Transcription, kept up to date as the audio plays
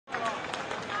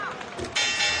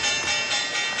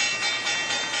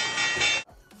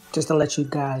Just to let you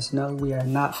guys know, we are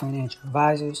not financial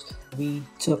advisors. We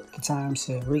took the time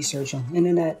to research on the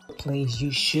internet plays you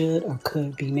should or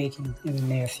could be making in the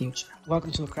near future.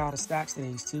 Welcome to A Crowd of Stocks. Today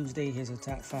is Tuesday. Here's the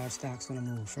top 5 stocks on the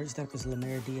move. First up is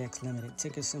LumiraDX Limited,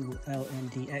 ticker symbol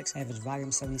LMDX. Average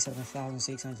volume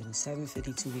 77,607,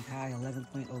 52-week high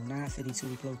 11.09,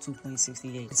 52-week low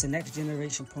 2.68. It's a next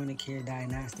generation point-of-care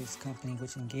diagnostics company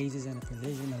which engages in the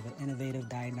provision of an innovative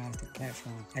diagnostic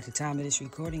platform. At the time of this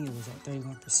recording, it was at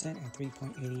 31% at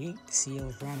 3.88. The CEO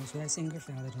is Ronald Wessinger,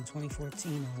 founded in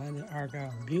 2014 in London,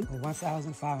 Argyle, and Butte, with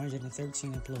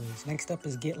 1,513 employees. Next up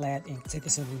is Gitlab Ent, ticker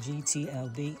symbol GTLB.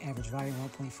 Average volume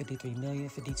 1.53 million,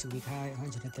 52-week high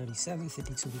 137,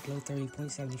 52-week low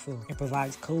 30.74. It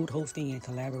provides code hosting and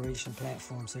collaboration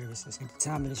platform services. At the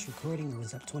time of this recording, it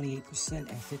was up 28%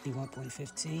 at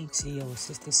 51.15. CEO is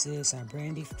Sister Sis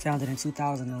Brandy, founded in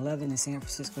 2011 in San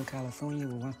Francisco, California,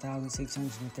 with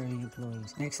 1,630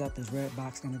 employees. Next up is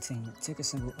Redbox Ent, ticker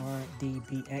symbol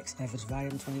RDBX. Average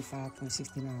volume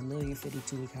 25.69 million,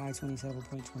 52-week high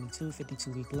 27.22,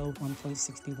 52-week low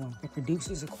 1.61. It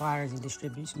produces, acquires, and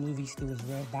distributes movies through its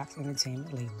Redbox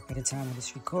Entertainment label. At the time of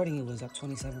this recording, it was up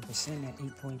 27% at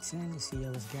 8.10. The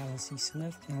CEO is Galaxy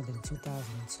Smith, founded in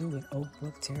 2002 in Oak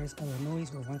Brook Terrace, Illinois,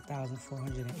 with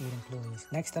 1,408 employees.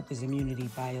 Next up is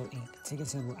Immunitybio Inc., ticker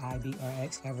symbol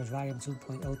IBRX. Average volume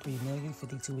 2.03 million,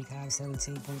 52-week high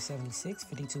 17.76,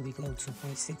 52-week low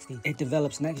 2.60. It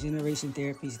develops next-generation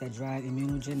therapies that drive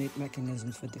immunogenic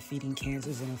mechanisms for defeating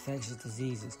cancers and infectious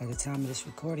diseases. At the time of this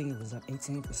recording, it was up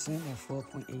 18% at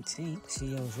 4.18. The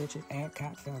CEO is Richard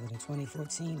Adcock, founded in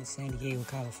 2014 in San Diego,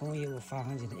 California, with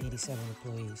 587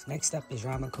 employees. Next up is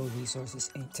Ramaco Resources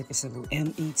Inc., ticker symbol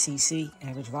METC.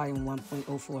 Average volume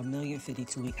 1.04 million,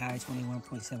 52-week high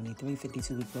 21.73,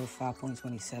 52-week low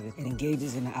 5.27. It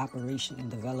engages in the operation and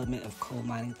development of coal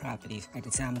mining properties. At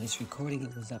the time of this recording,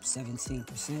 it was up 17%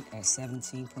 at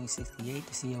 17.68.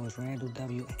 The CEO is Randall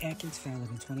W. Atkins, founded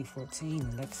in 2014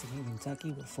 in Lexington,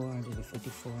 Kentucky, with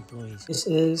 454 employees. This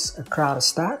is A Crowd of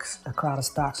Stocks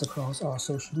across all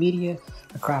social media,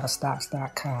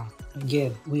 acrowdofstocks.com.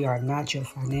 Again, we are not your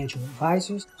financial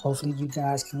advisors. Hopefully you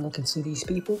guys can look into these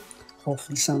people.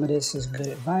 Hopefully some of this is good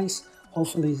advice.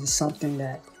 Hopefully this is something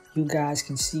that you guys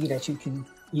can see that you can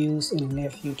use in the near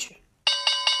future.